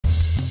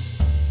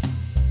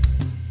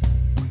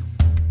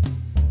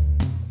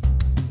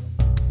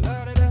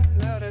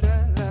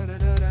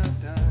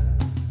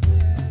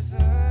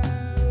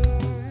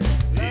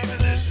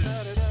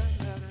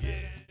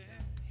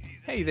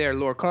Hey there,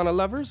 Lorcana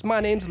lovers, my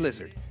name's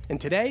Lizard, and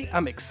today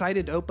I'm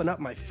excited to open up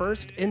my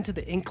first Into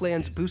the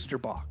Inklands booster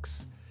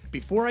box.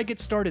 Before I get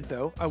started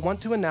though, I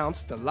want to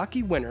announce the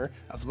lucky winner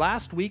of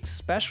last week's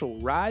special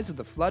Rise of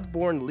the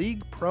Floodborn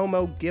League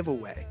promo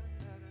giveaway.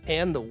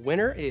 And the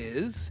winner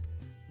is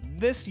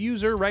this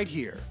user right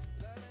here.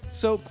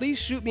 So please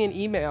shoot me an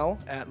email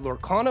at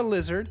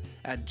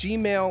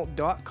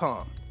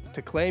lorcanalizard@gmail.com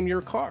to claim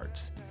your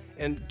cards.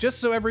 And just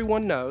so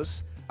everyone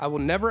knows, I will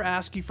never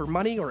ask you for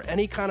money or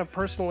any kind of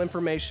personal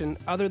information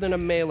other than a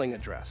mailing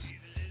address.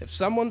 If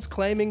someone's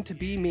claiming to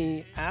be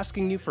me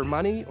asking you for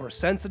money or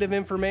sensitive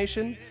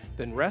information,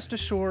 then rest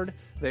assured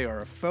they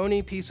are a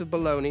phony piece of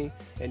baloney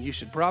and you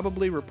should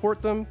probably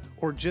report them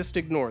or just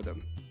ignore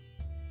them.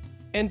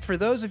 And for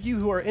those of you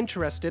who are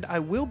interested, I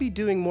will be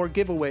doing more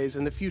giveaways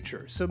in the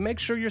future, so make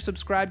sure you're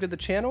subscribed to the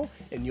channel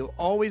and you'll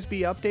always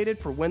be updated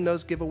for when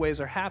those giveaways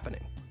are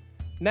happening.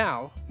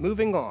 Now,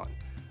 moving on.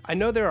 I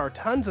know there are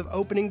tons of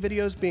opening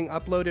videos being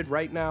uploaded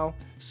right now,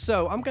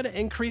 so I'm going to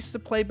increase the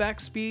playback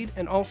speed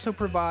and also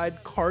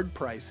provide card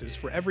prices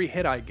for every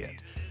hit I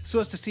get, so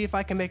as to see if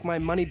I can make my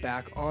money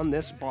back on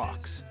this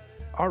box.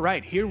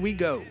 Alright, here we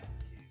go.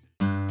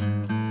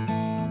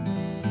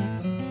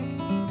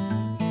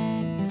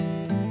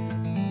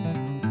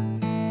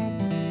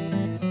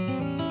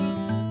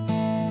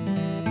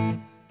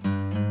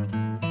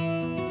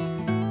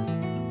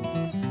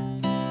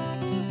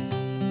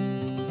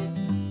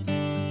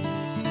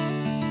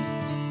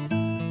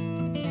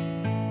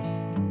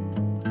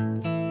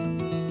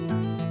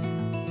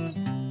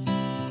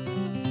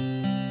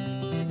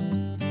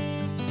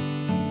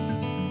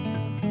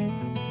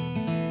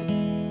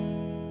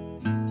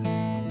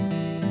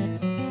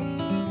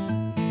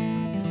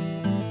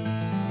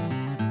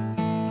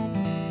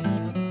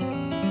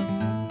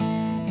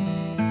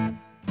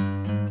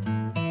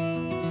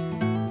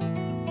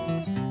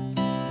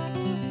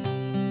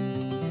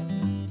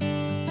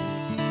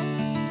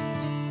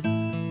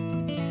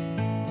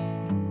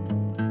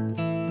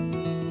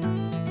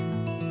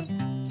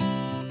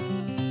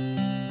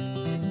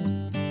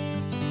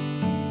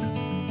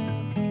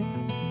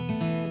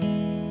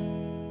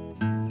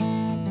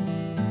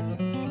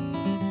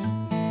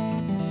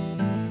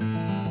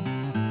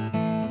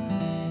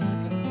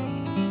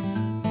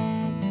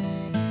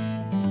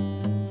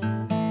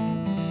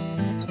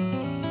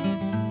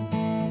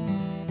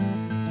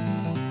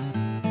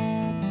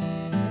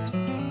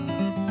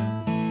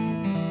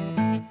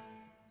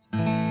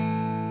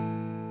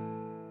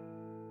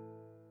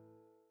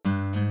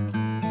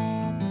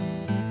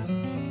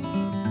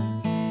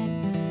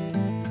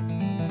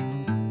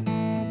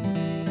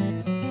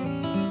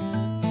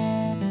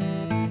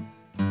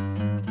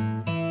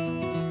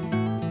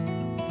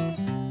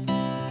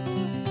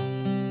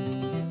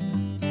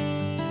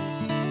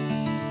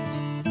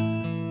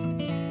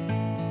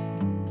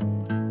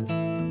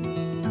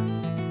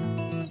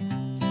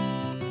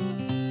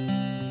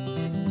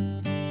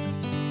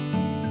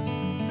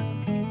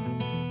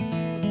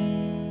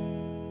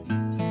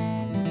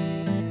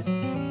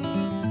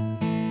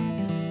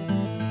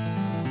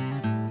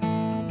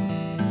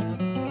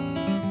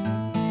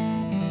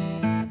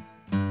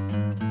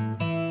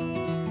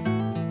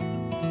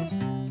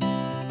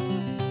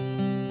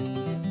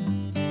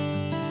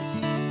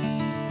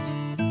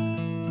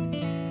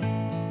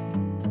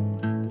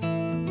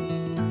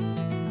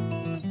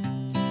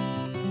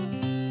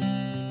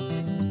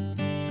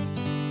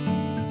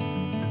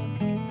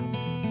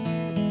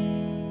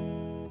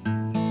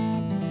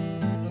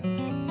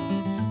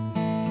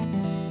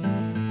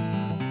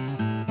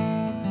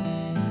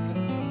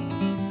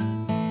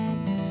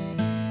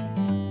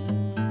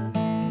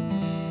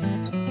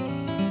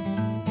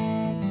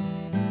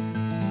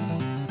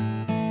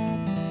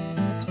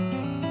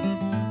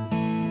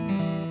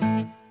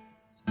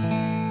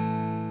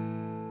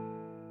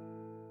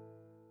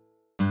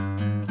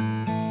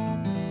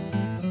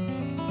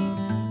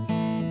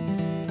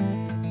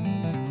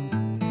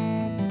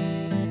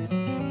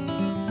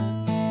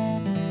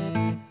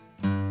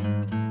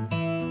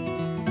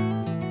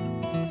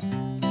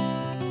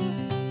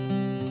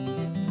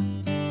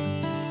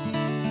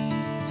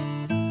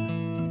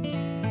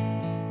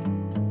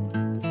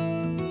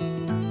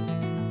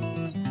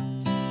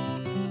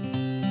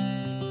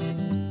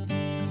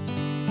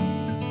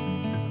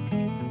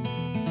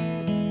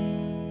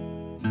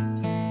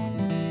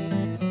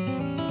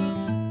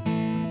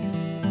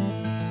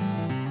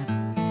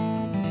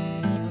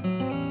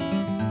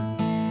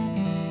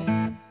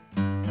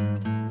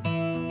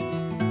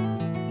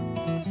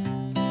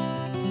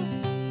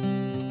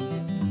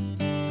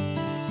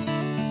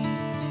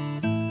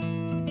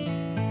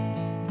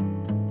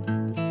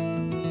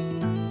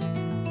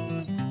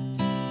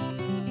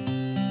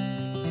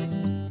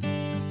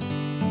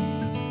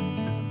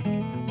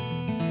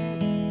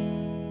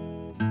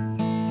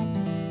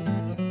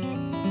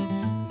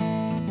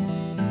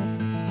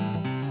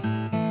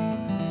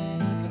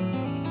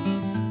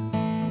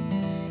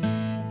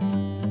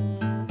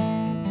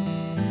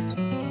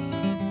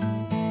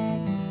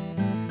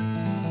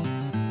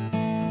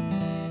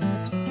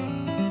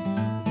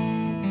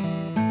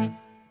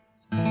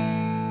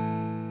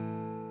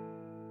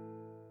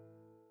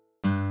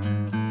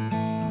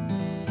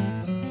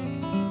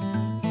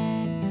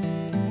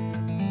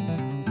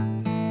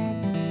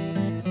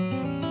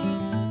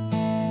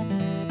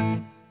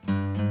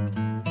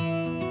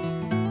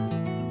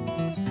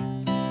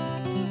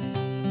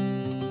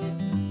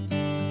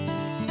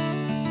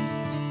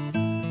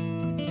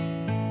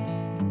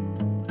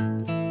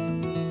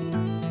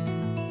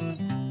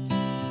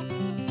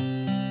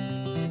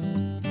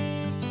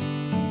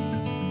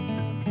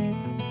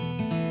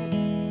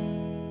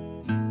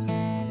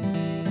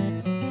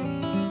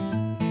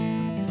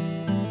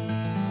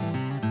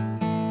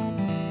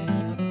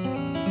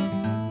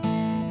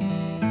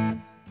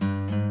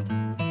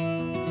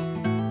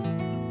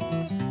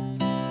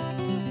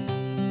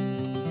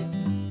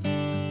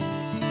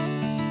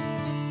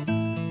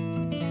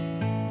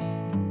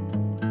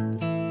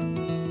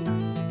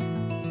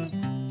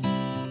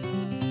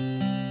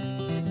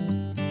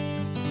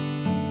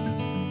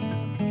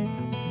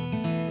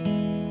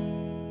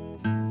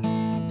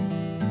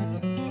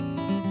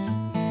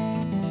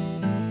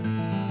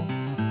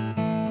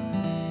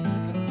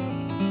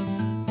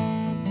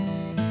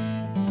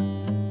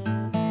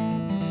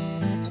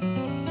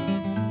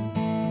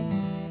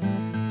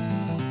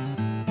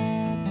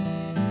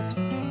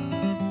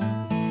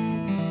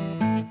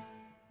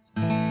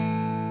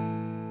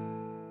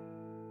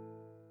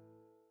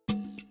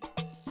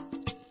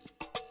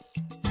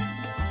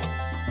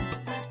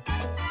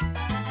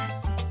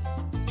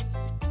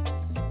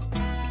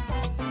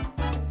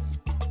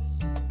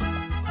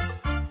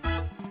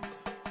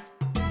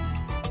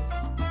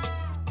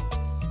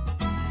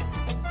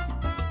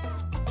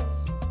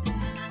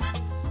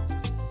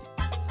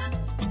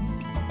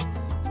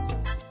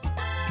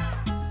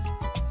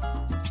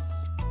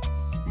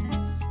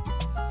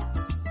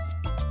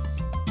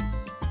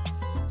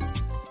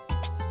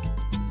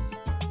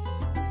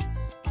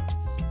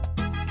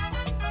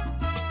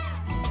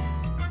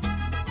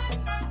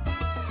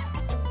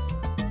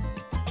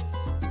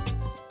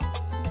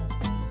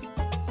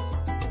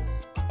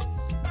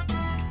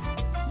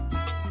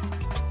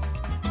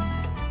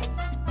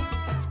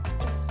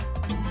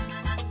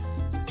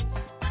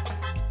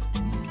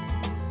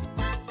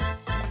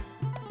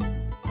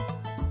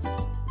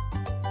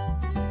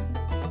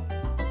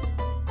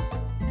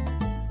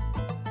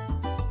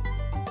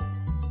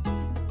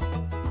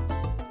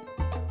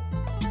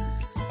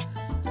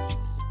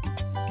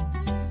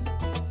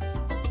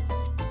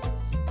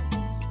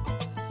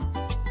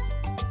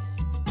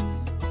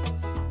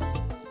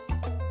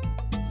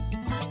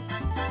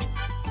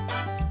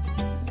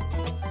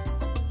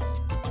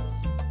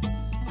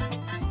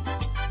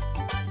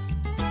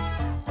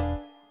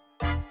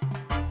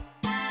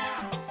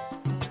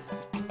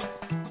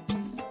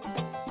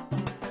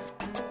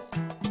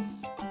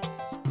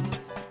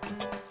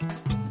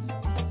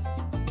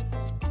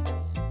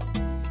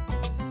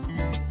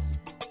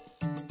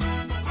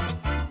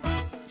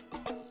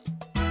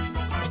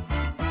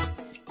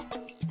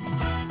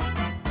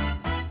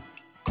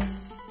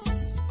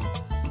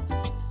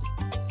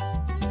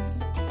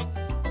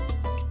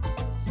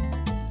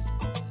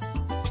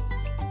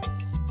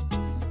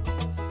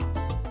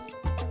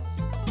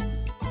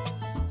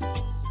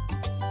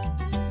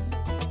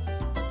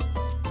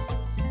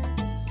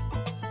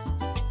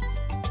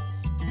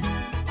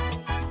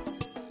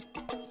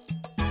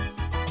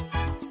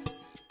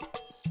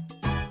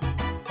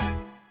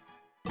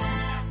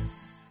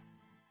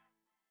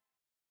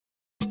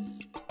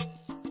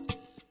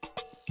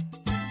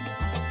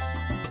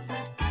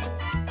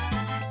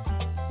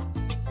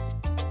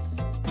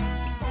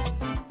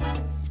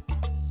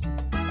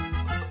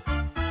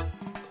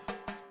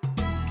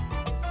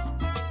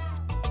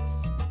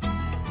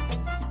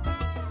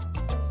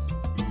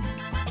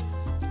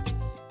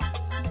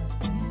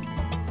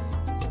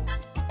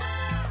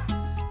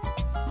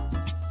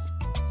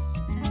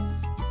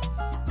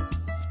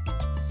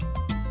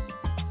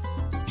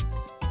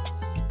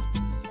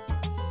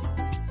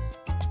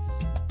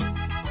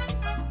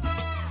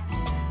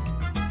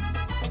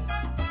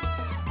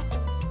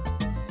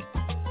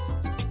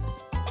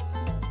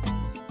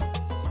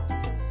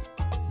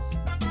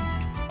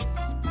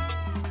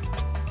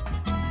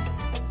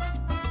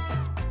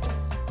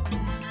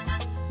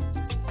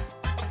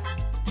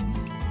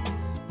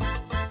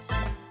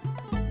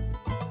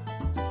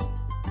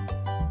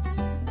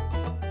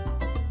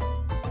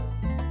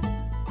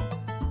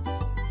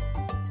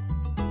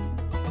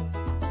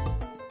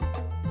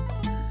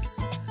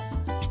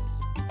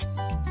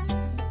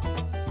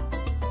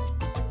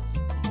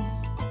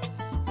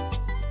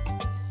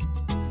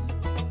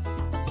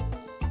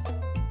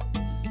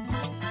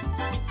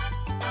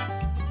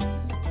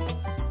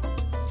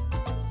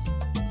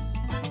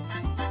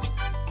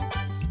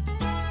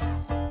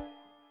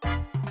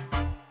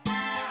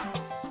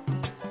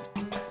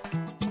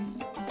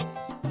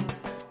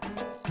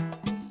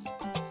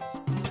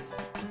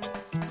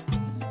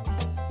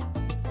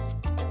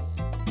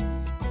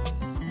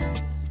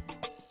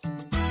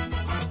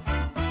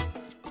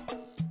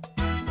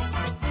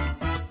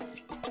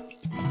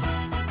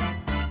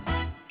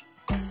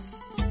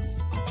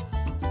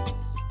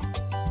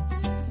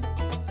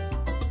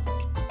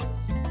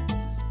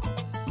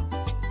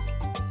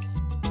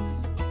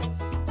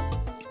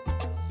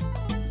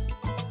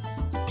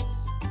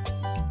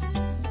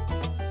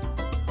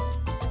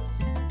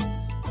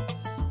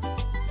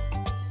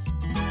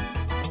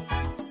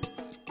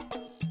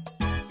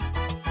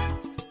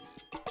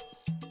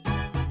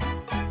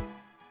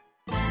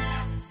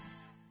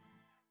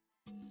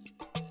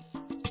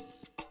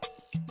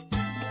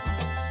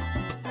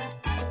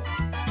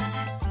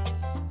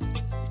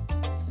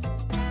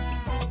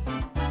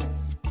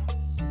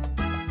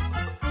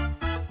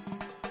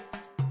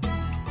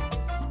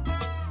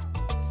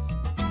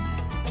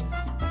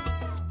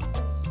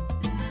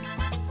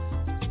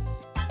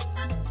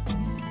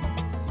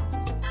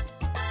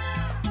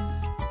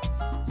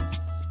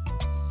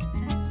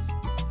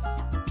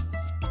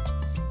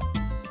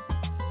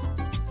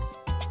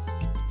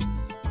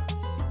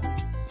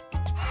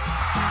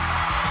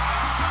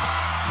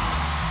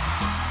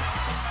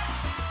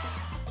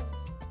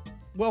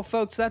 Well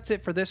folks, that's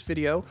it for this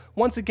video.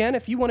 Once again,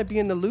 if you want to be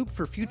in the loop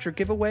for future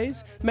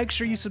giveaways, make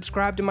sure you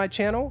subscribe to my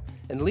channel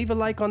and leave a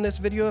like on this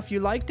video if you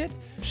liked it.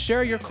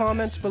 Share your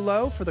comments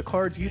below for the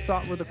cards you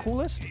thought were the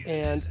coolest,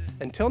 and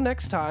until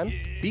next time,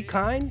 be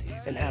kind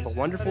and have a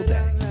wonderful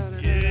day.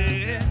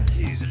 Yeah,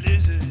 he's a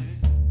lizard.